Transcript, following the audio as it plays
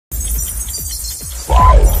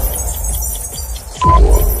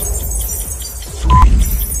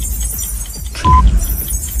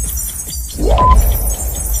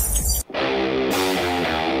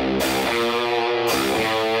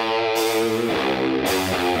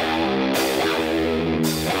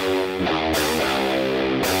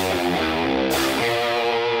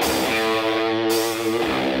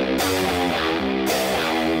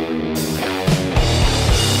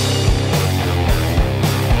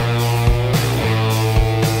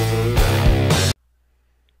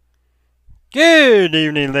Good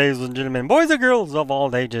evening, ladies and gentlemen, boys and girls of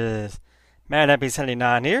all ages. Mad Happy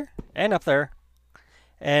 79 here, and up there.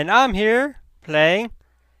 And I'm here playing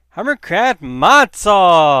Hermitcraft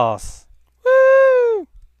ModSauce. Woo!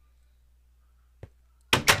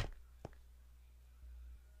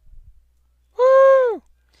 Woo! I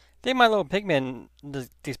think my little pigman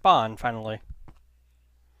despawned finally.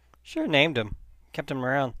 Sure named him. Kept him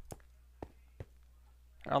around.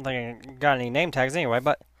 I don't think I got any name tags anyway,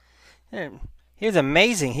 but he was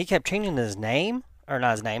amazing. He kept changing his name. Or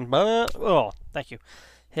not his name, but oh, thank you.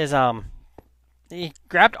 His he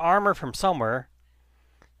grabbed armor from somewhere.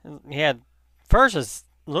 He had first it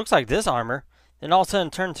looks like this armor, then all of a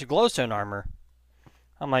sudden turned to glowstone armor.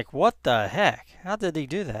 I'm like, what the heck? How did he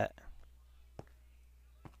do that?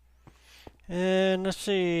 And let's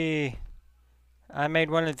see. I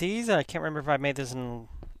made one of these. I can't remember if I made this in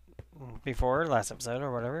before last episode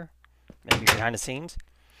or whatever. Maybe behind the scenes.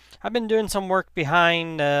 I've been doing some work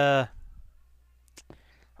behind off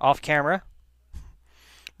camera.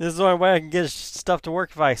 This is the only way I can get stuff to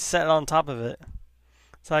work if I set it on top of it.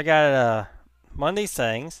 So I got one of these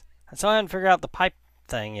things. I still haven't figured out the pipe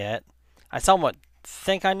thing yet. I somewhat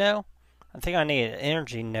think I know. I think I need an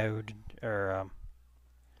energy node, or I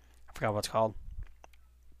forgot what it's called.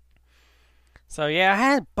 So yeah, I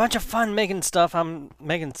had a bunch of fun making stuff. I'm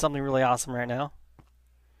making something really awesome right now.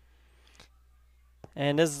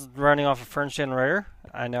 And this is running off a furnace generator.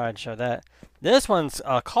 I know I'd show that. This one's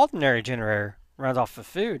a culinary generator. Runs off of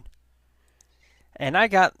food. And I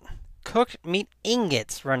got cooked meat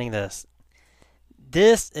ingots running this.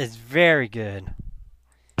 This is very good.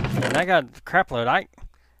 And I got a crap load. I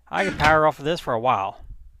can power off of this for a while.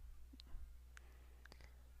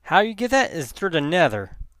 How you get that is through the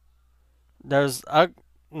nether. Those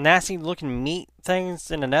nasty looking meat things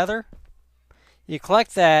in the nether. You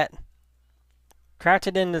collect that. Craft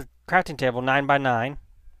it in the crafting table 9x9.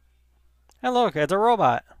 And look, it's a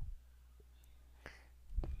robot.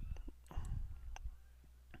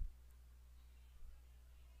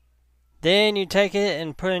 Then you take it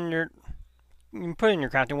and put in your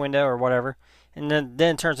crafting window or whatever, and then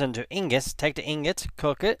it turns into ingots. Take the ingots,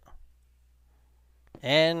 cook it,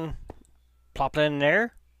 and plop it in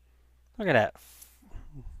there. Look at that,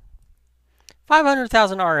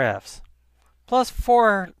 500,000 RFs plus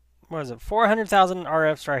 400,000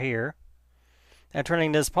 RFs right here. And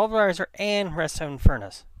turning this pulverizer and redstone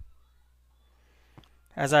furnace.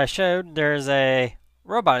 As I showed, there's a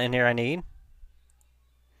robot in here I need.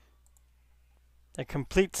 That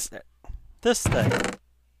completes this thing.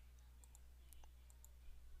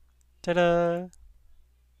 Ta-da!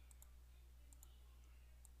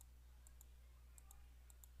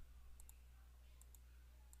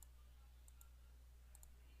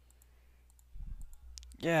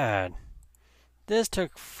 God. This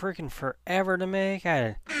took freaking forever to make. I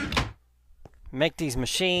had to make these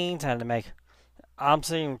machines. I had to make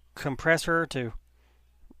obsidian compressor to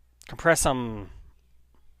compress some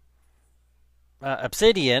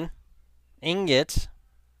obsidian ingots.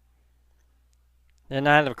 Then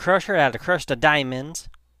I had a crusher. I had to crush the diamonds.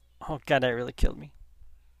 Oh god, that really killed me.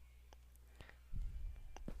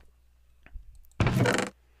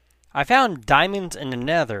 I found diamonds in the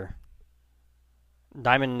nether.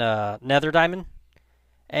 Nether diamond.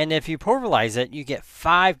 And if you pulverize it, you get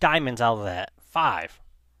 5 diamonds out of that. 5.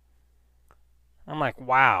 I'm like,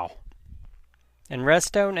 wow. And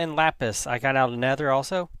redstone and lapis I got out of the nether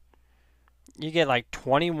also. You get like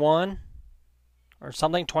 21 or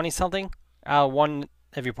something, 20 something out of one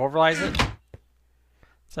if you pulverize it.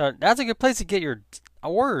 So that's a good place to get your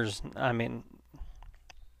ores. I mean,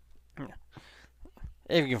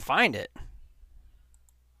 if you can find it.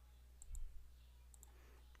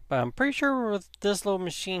 But I'm pretty sure with this little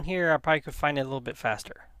machine here, I probably could find it a little bit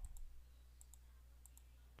faster.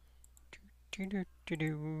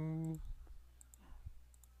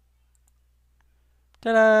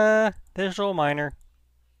 Ta-da! Digital miner.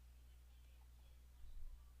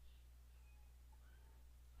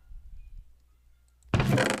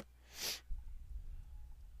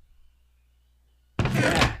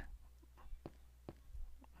 Yeah.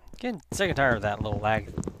 Getting sick and tired of that little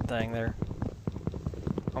lag thing there.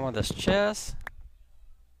 I want this chest.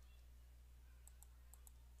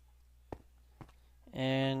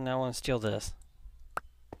 And I want to steal this.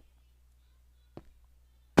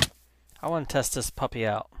 I want to test this puppy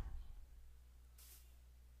out.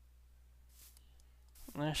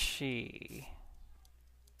 Let's see.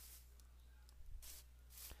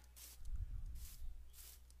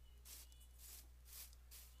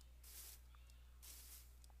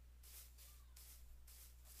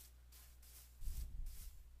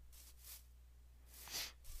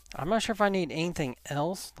 I'm not sure if I need anything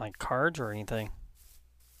else, like cards or anything.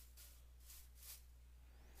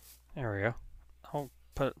 There we go. I'll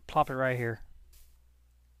plop it right here.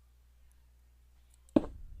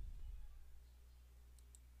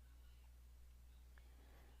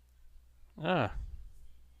 Ah.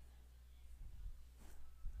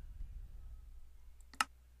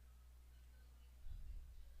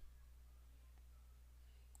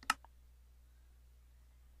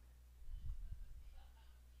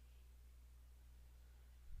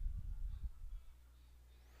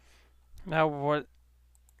 Now what,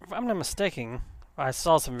 if I'm not mistaken, I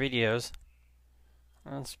saw some videos.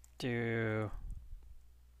 Let's do...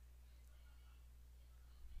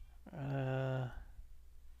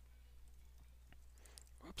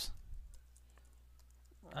 whoops.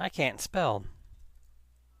 I can't spell.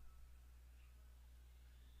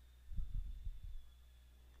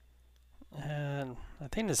 I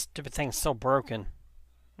think this stupid thing's still broken.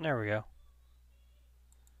 There we go.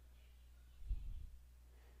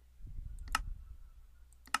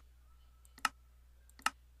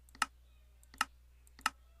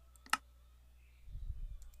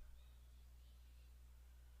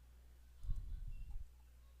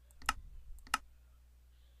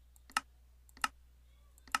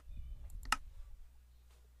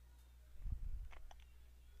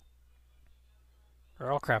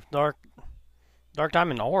 Oh crap, dark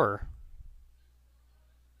diamond ore.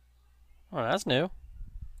 Oh, that's new.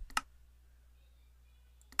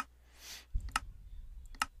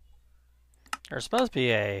 There's supposed to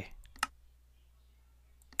be a...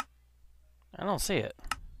 I don't see it.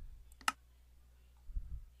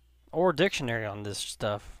 Or dictionary on this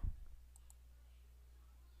stuff.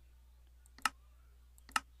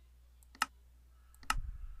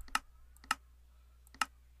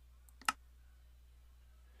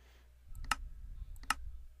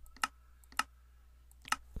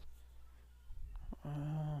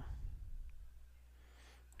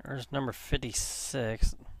 There's number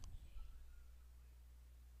 56.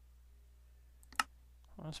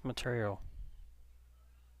 What's material?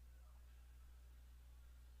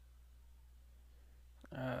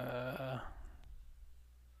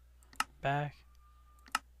 Back.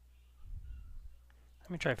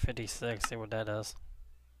 Let me try 56, see what that is.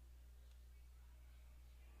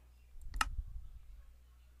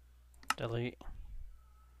 Delete.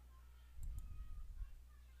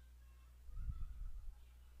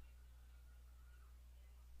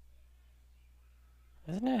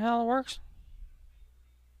 Isn't that how it works?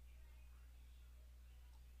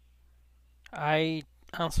 I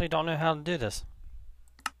honestly don't know how to do this.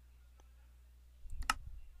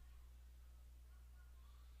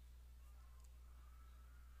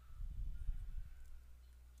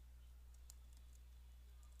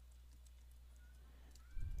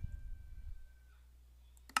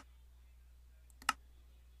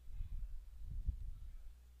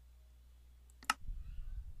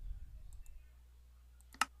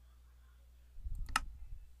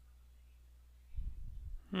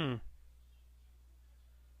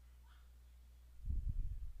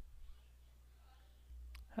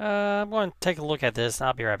 I'm going to take a look at this.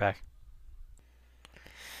 I'll be right back.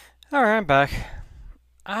 Alright, I'm back.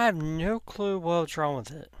 I have no clue what's wrong with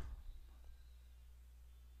it.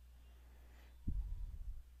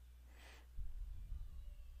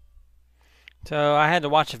 So I had to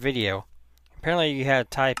watch a video. Apparently you had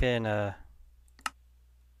to type in no,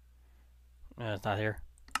 it's not here.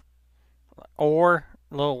 Or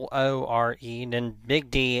little O-R-E, then big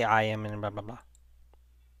D-I-M, and blah blah blah.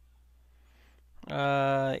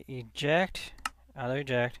 Eject, auto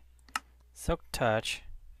eject, silk touch.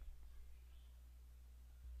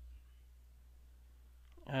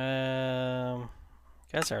 Guess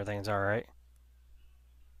everything's alright.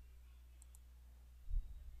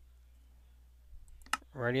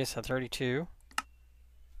 Radius of 32.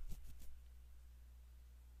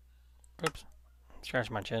 Oops,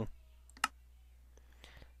 scratch my chin.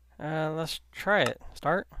 Let's try it.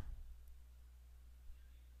 Start.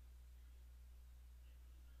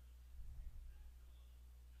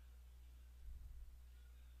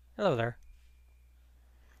 Hello there.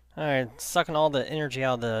 Alright, sucking all the energy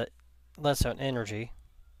out of the redstone energy.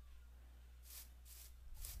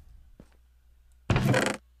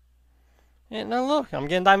 And now look, I'm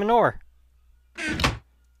getting diamond ore.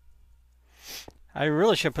 I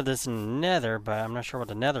really should put this in nether, but I'm not sure what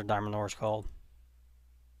the nether diamond ore is called.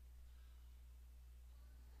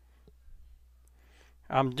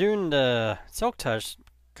 I'm doing the silk touch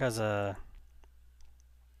because oh,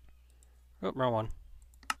 wrong one.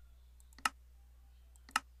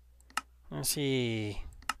 Let's see.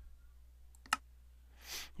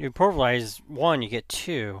 You pulverize one, you get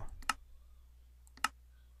two.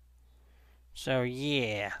 So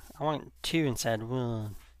yeah, I want 2 instead of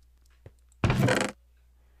 1. Alright,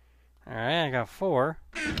 I got 4.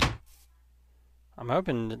 I'm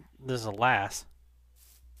hoping that this will last.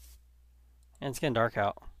 And it's getting dark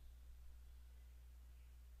out.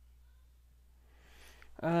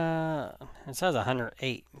 It says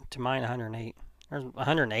 108 to mine 108. There's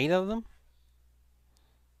 108 of them?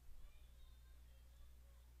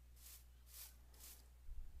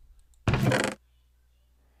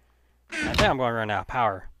 I think I'm going to run out of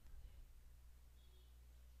power.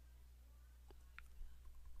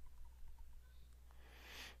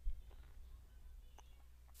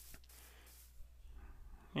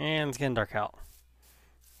 And it's getting dark out.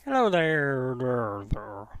 Hello there.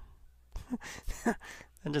 That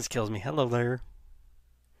just kills me. Hello there.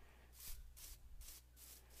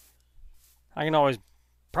 I can always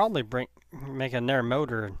probably make another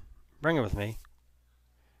motor and bring it with me.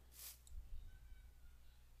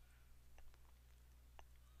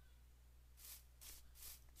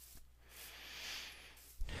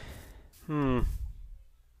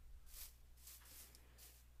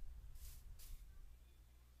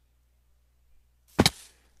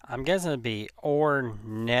 I'm guessing it'd be ore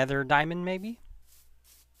nether diamond, maybe?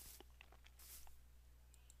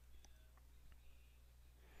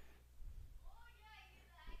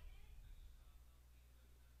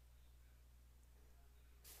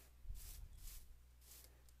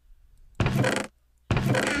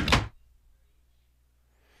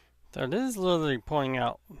 So this is literally pulling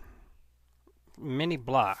out many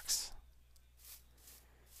blocks.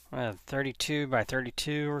 32 by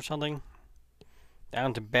 32 or something.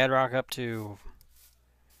 Down to bedrock up to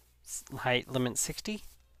height limit 60.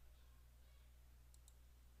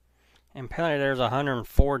 And apparently there's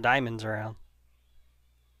 104 diamonds around.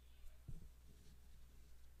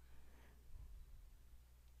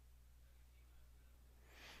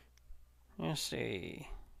 Let's see.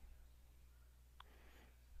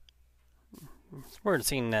 It's weird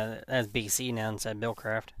seeing that as BC now instead of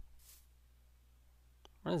Buildcraft.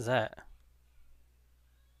 What is that?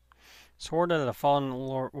 Sword of the Fallen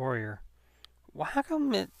Warrior. Well, how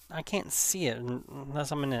come I can't see it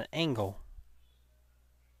unless I'm in an angle?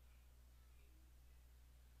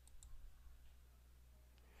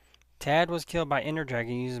 Tad was killed by Ender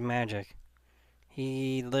Dragon using magic.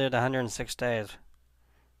 He lived 106 days.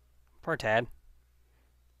 Poor Tad.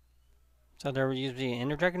 So there used to be an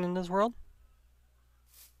Ender Dragon in this world?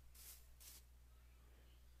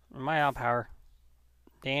 Am I out power?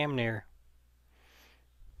 Damn near.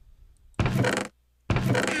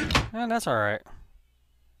 That's alright.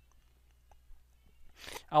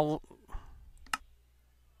 That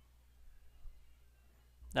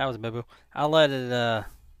was a boo-boo. I'll let it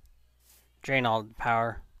drain all the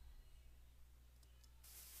power.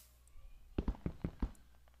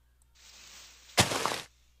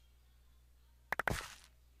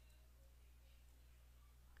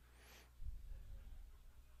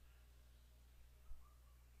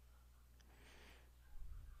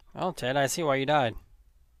 Oh, Ted, I see why you died.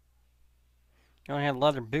 You only had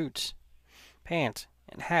leather boots, pants,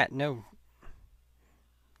 and hat, no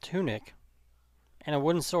tunic, and a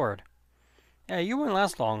wooden sword. Yeah, you wouldn't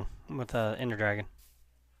last long with Ender Dragon.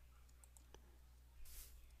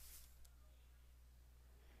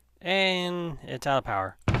 And it's out of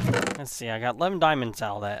power. Let's see, I got 11 diamonds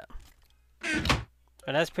out of that.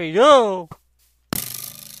 But that's pretty good.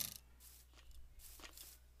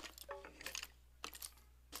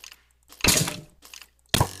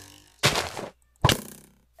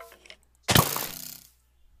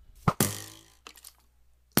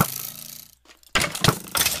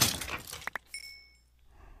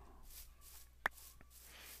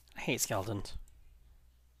 I hate skeletons.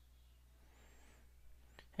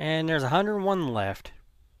 And there's 101 left.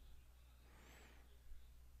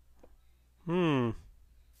 I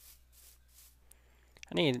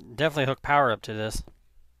need to definitely hook power up to this.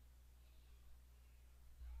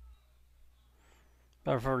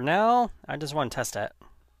 But for now, I just want to test that.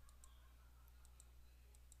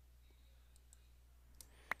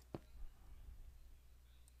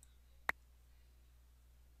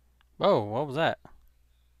 Whoa, what was that?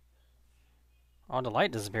 Oh, the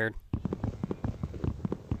light disappeared.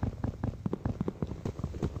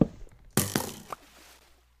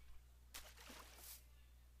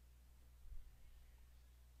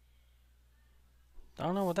 I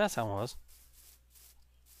don't know what that sound was.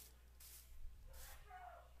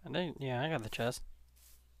 Yeah, I got the chest.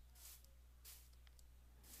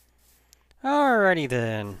 Alrighty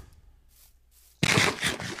then.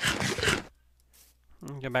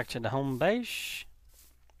 Go back to the home base.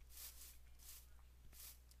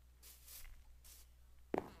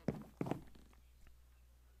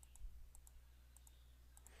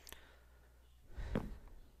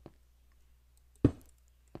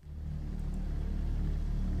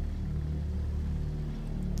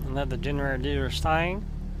 And let the generator stein.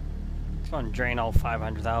 It's going to drain all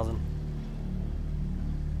 500,000.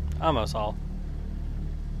 Almost all.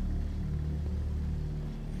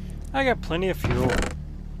 I got plenty of fuel.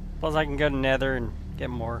 Plus I can go to Nether and get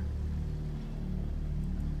more.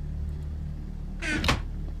 Okay,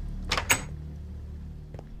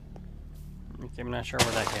 I'm not sure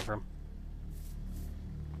where that came from.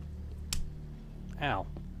 Ow.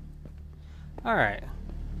 Alright.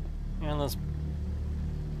 And let's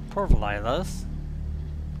provide this.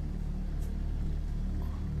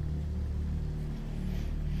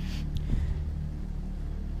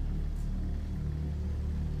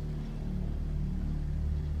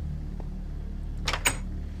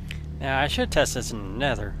 Now I should test this in the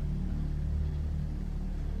Nether.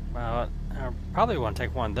 Well, I probably want to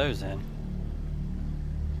take one of those in.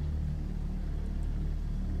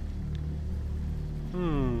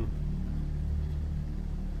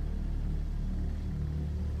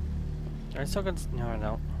 I still got... No, I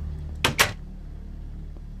don't.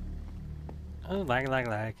 Oh,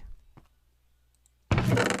 lag.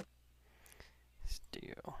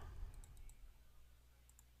 Steel.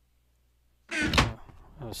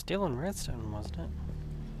 Oh, steel and redstone, wasn't it?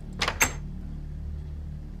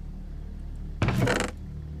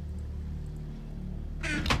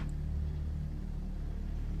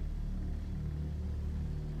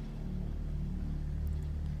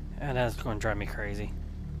 And that's going to drive me crazy.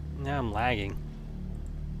 Now I'm lagging.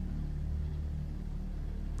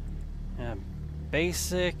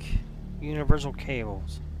 Basic universal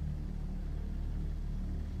cables.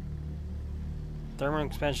 Thermal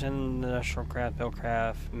expansion, industrial craft,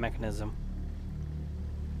 buildcraft, mechanism.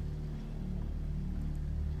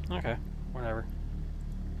 Okay, whatever.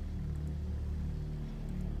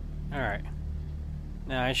 Alright.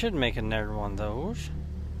 Now I should make another one of those.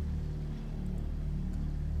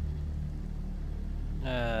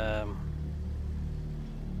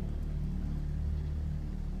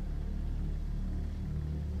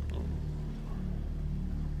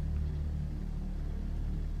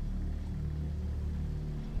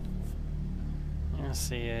 Let's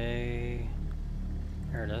see, here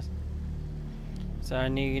it is. So I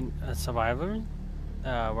need a survivor,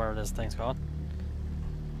 whatever this thing's called.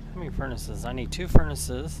 How many furnaces? I need 2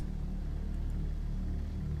 furnaces.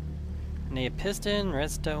 I need a piston,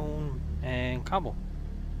 redstone, and cobble.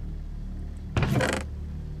 I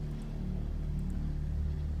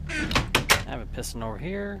have a piston over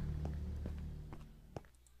here.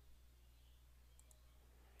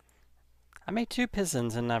 I made 2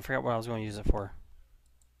 pistons and I forgot what I was going to use it for.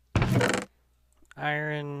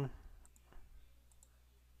 Iron.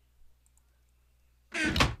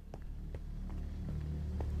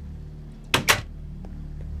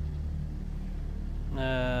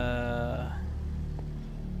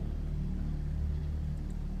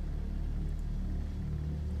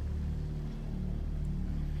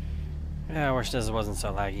 Yeah, I wish this wasn't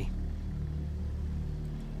so laggy.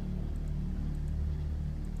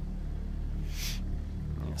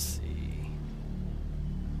 Let's see.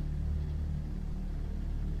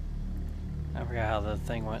 I forgot how the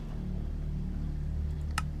thing went.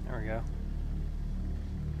 There we go.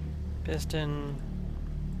 Piston,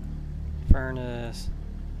 furnace,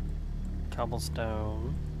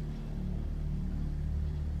 cobblestone,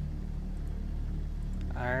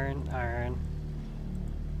 iron,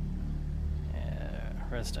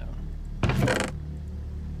 redstone.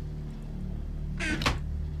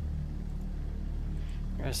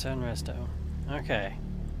 Redstone. Okay.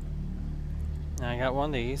 Now I got one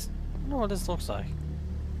of these. I don't know what this looks like.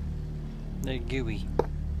 They're gooey.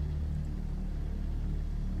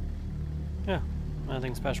 Yeah,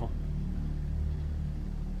 nothing special.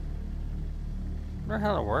 I wonder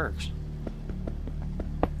how it works.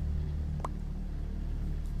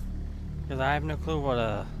 Because I have no clue what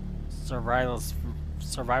a survivalist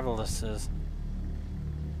is.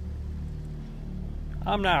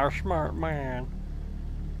 I'm not a smart man.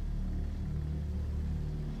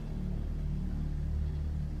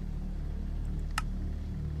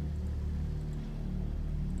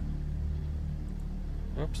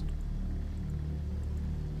 Oops.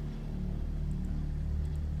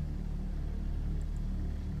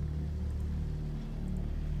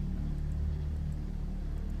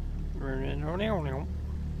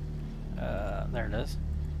 There it is.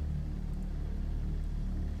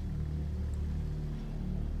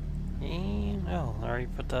 And, oh, I already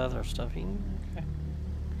put the other stuff in. Okay.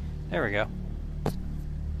 There we go.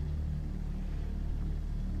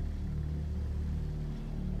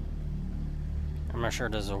 I'm not sure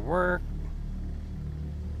does it work.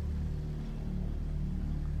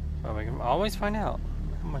 But we can always find out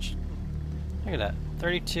how much Look at that.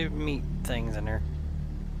 32 meat things in there.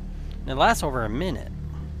 And it lasts over a minute.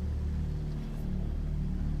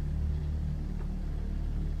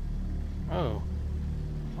 Oh.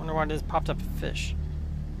 Wonder why this popped up a fish.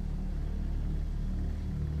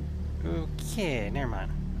 Okay, never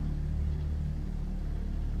mind.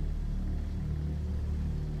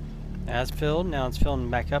 That's filled. Now it's filling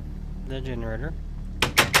back up the generator.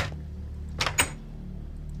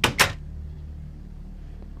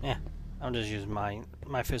 Yeah, I'll just use my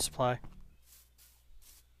food supply.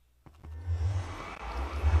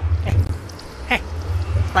 Hey,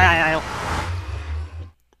 smile.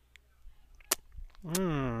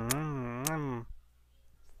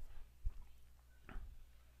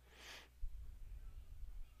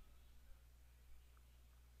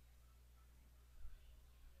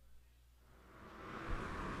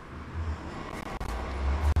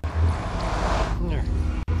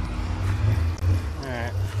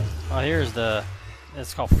 Alright. Oh, here's the...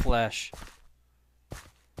 It's called flesh.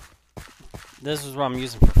 This is what I'm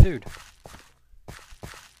using for food.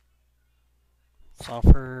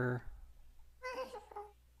 Sulfur...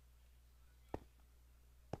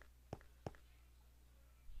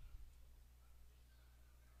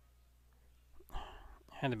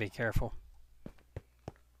 Had to be careful.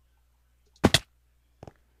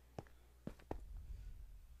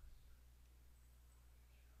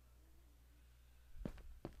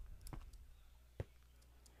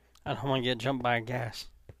 I don't want to get jumped by a gas.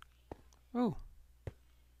 Ooh.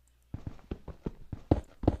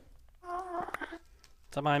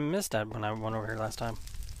 Something I missed that when I went over here last time.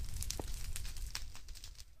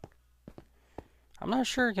 I'm not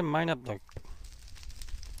sure I can mine up the...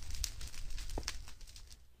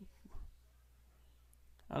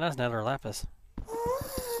 Oh, that's nether lapis.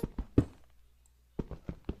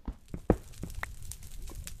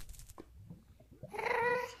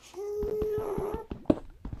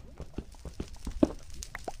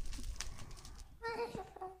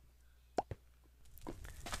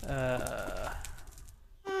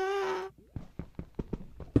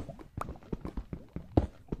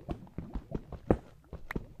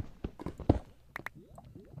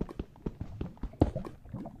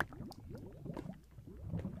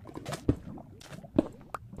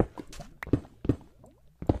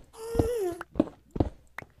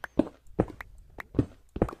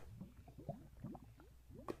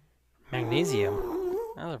 Magnesium.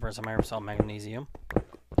 That was the first time I ever saw magnesium.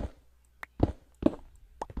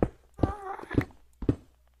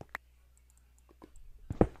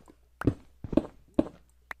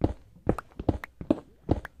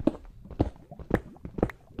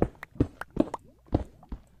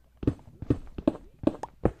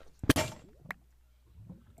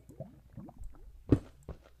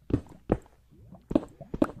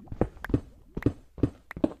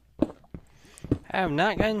 I have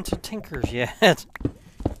not gotten to Tinkers yet.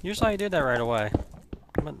 Usually I do that right away.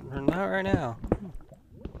 But not right now.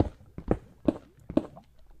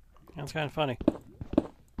 That's kind of funny.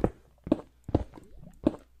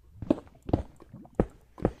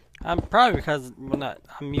 Probably because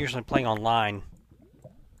I'm usually playing online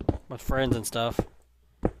with friends and stuff.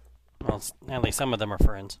 Well, at least some of them are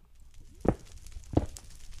friends.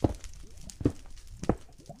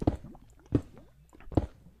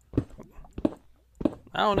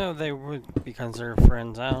 I don't know if they would be considered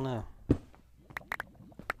friends. I don't know.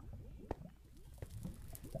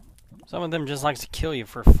 Some of them just likes to kill you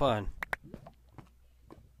for fun.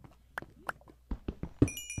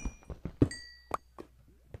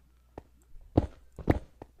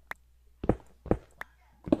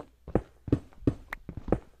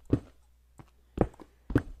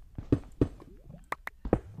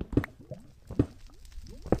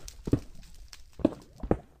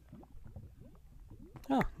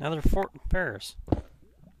 Oh, another Fort Paris.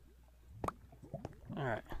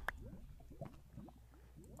 Alright.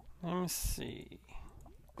 Let me see.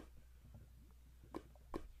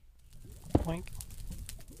 Boink.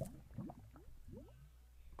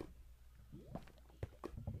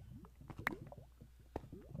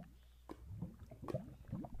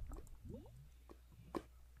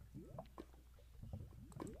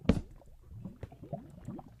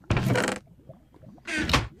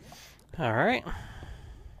 Alright.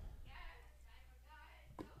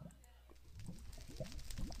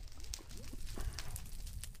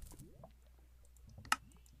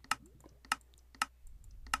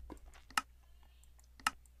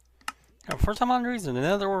 For some odd reason, the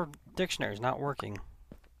Nether dictionary is not working.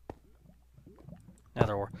 I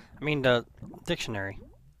mean the dictionary.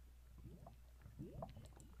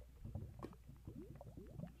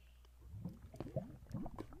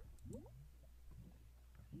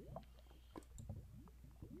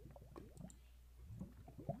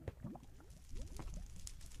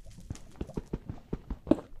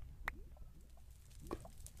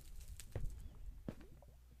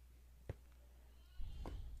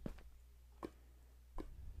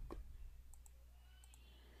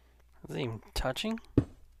 Is it even touching?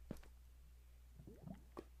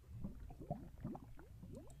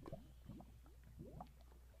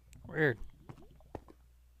 Weird.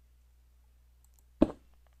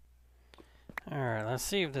 Alright, let's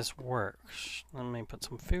see if this works. Let me put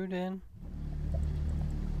some food in.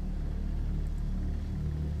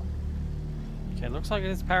 Okay, looks like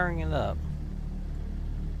it's powering it up.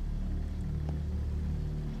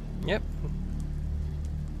 Yep.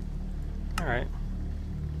 Alright.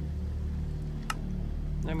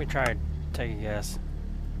 Let me try take a guess.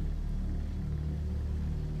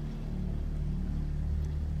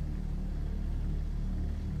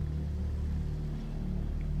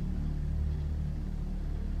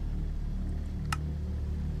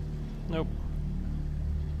 Nope.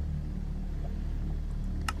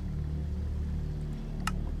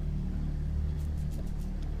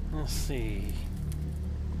 Let's see.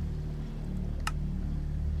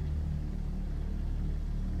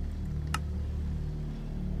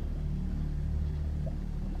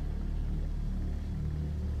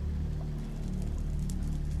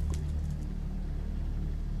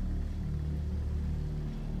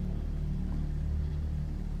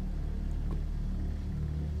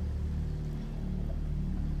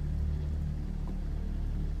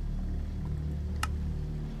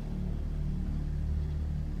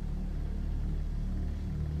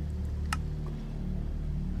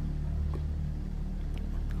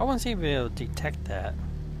 I want to see if it'll detect that.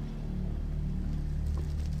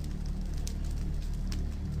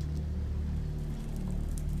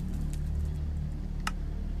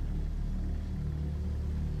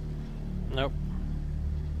 Nope.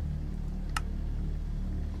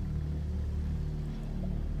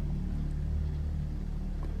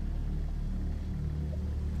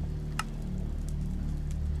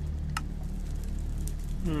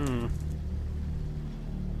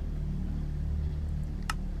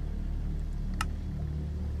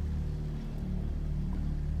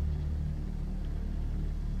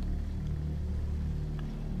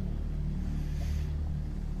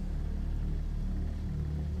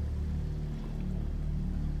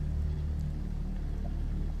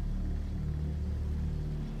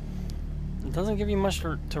 It doesn't give you much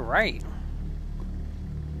to write.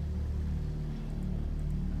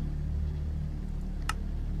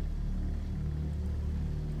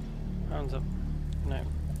 Rounds up. No.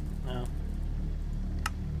 No.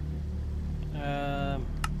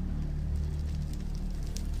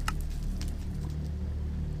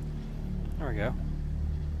 There we go.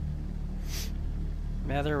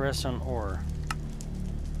 Mather rests on ore.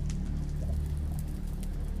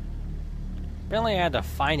 Apparently I had to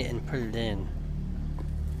find it and put it in.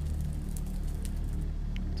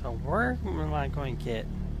 So where am I going to get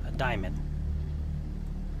a diamond?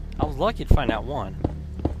 I was lucky to find out one.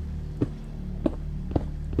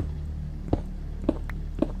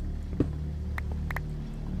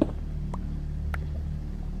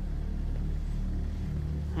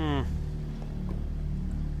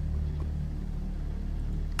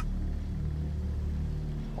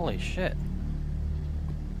 Holy shit.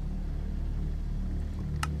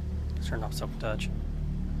 Let's turn off Silk Touch.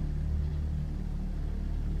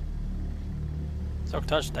 Silk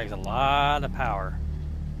Touch takes a lot of power.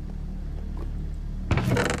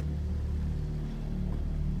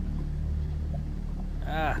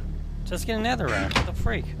 Ah, just get another round. What the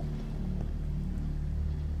freak?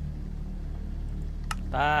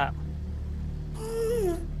 Stop.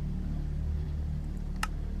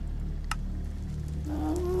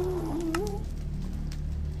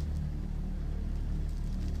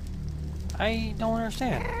 I don't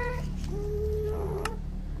understand.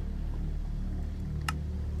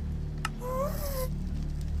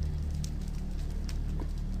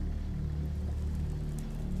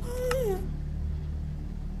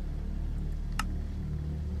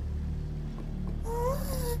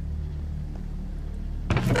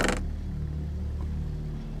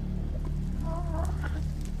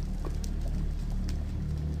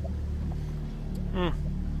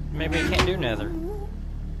 Maybe I can't do nether.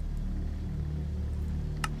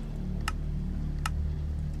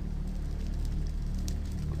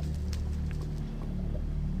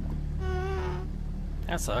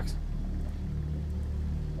 That sucks.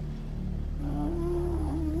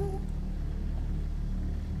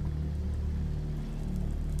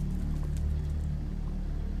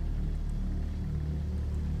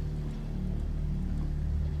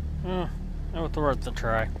 It was worth a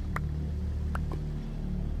try.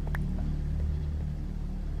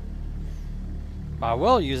 But I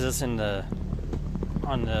will use this in the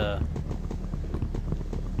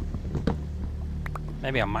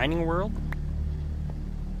maybe a mining world.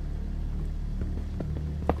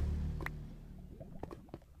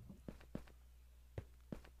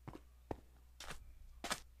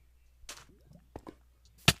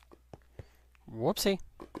 Whoopsie.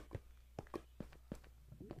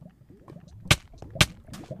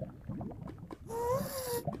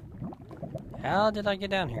 How did I get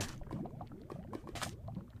down here?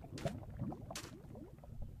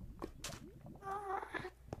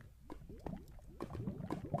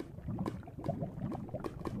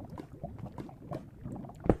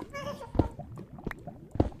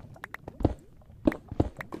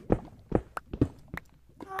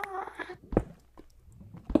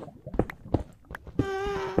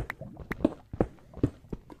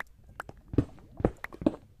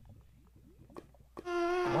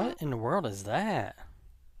 What in the world is that?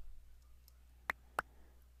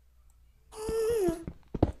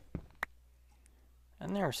 I've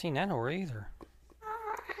never seen that over either.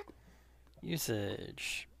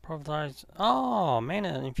 Usage. Provides. Oh,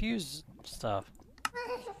 mana infused stuff.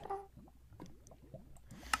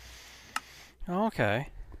 Okay.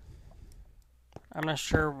 I'm not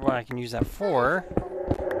sure what I can use that for.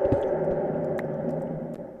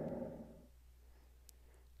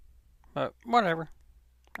 But whatever.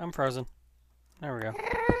 I'm frozen. There we go.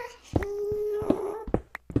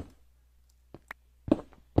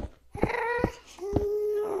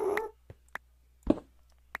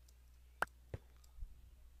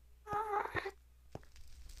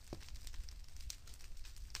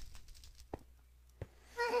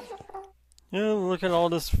 Yeah, look at all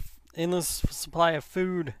this endless supply of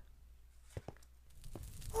food.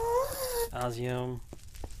 Osium.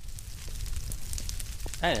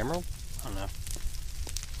 Hey, emerald? I don't know.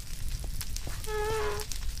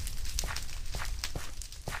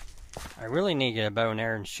 I really need to get a bow and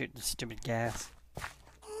arrow and shoot the stupid gas.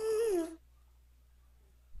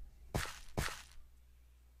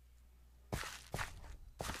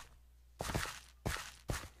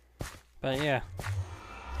 But yeah,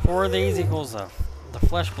 4 of these equals the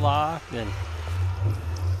flesh block, then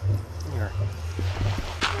here.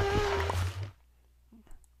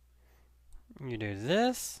 You do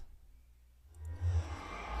this,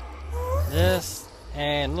 this,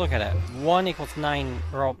 and look at it. 1 equals 9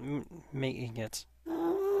 raw meat he gets.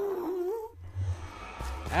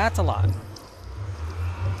 That's a lot.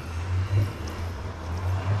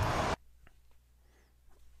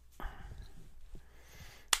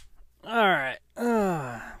 Alright,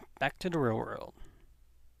 back to the real world.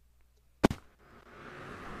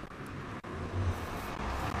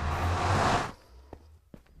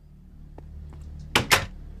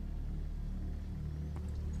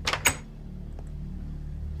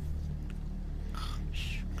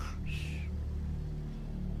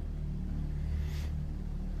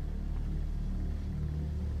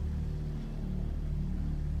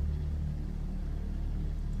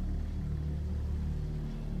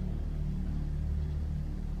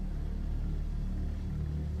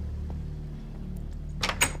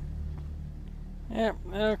 Yep,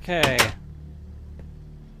 okay.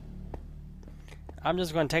 I'm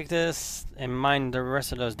just going to take this and mine the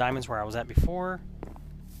rest of those diamonds where I was at before.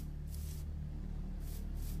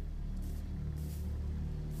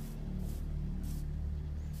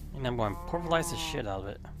 And I'm going to pulverize the shit out of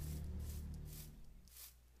it.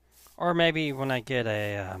 Or maybe when I get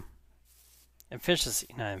a efficiency,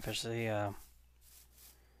 not efficiency, a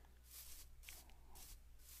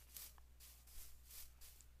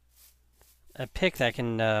pick that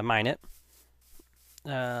can mine it.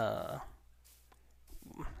 I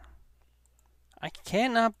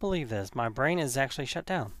cannot believe this. My brain is actually shut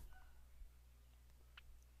down.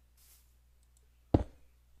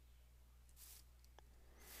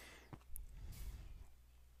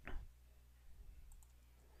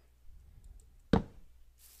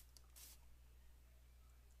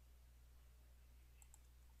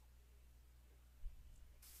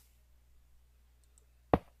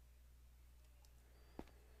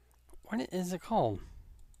 What is it called?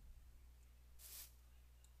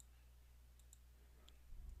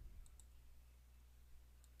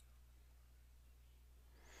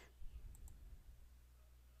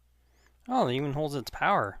 Oh, it even holds its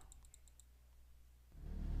power.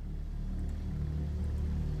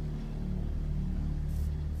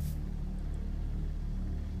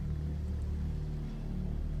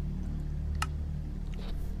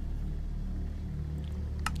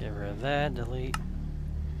 Get rid of that, delete.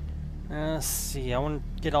 Let's see, I want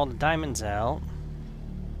to get all the diamonds out.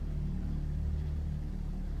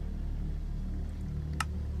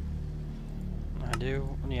 I do,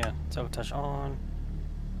 yeah, so touch on.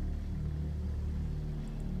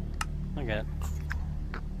 Look at it.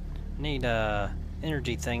 Need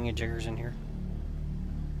energy thingy-jiggers in here.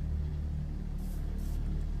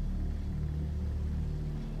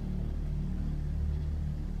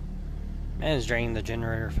 Man, it's draining the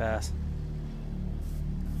generator fast.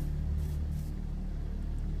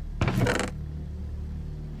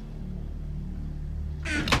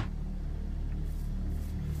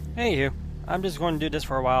 Anywho, I'm just going to do this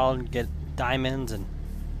for a while and get diamonds and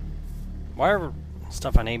whatever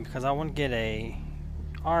stuff I need because I want to get a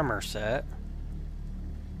armor set.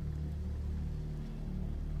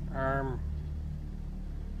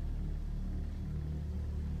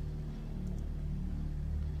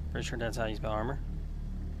 Pretty sure that's how you spell armor.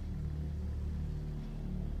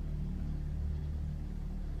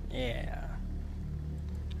 Yeah.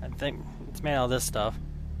 I think it's made out of this stuff.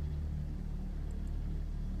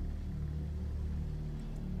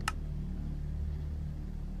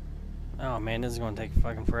 Oh man, this is going to take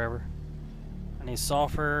fucking forever. I need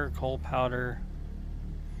sulfur, coal powder.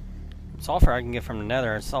 Sulfur I can get from the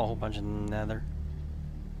nether. I saw a whole bunch of nether.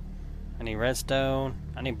 I need redstone.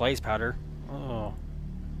 I need blaze powder. Oh.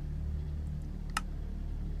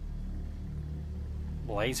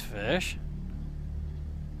 Blaze fish.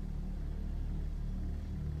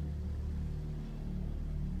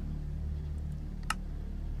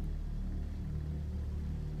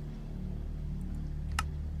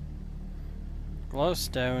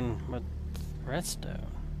 Glowstone with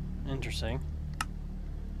redstone. Interesting.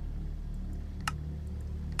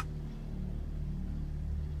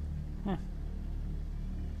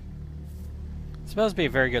 It's supposed to be a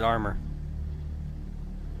very good armor.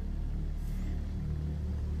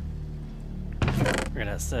 We're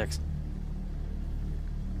gonna have 6.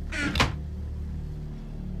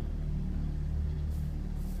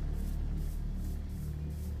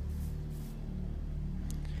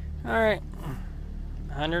 Alright.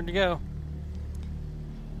 100 to go.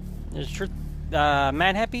 There's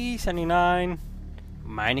Mad Happy 79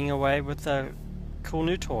 mining away with a cool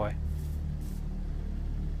new toy.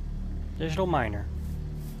 Digital miner.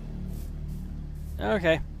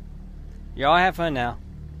 Okay. Y'all have fun now.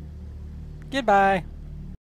 Goodbye.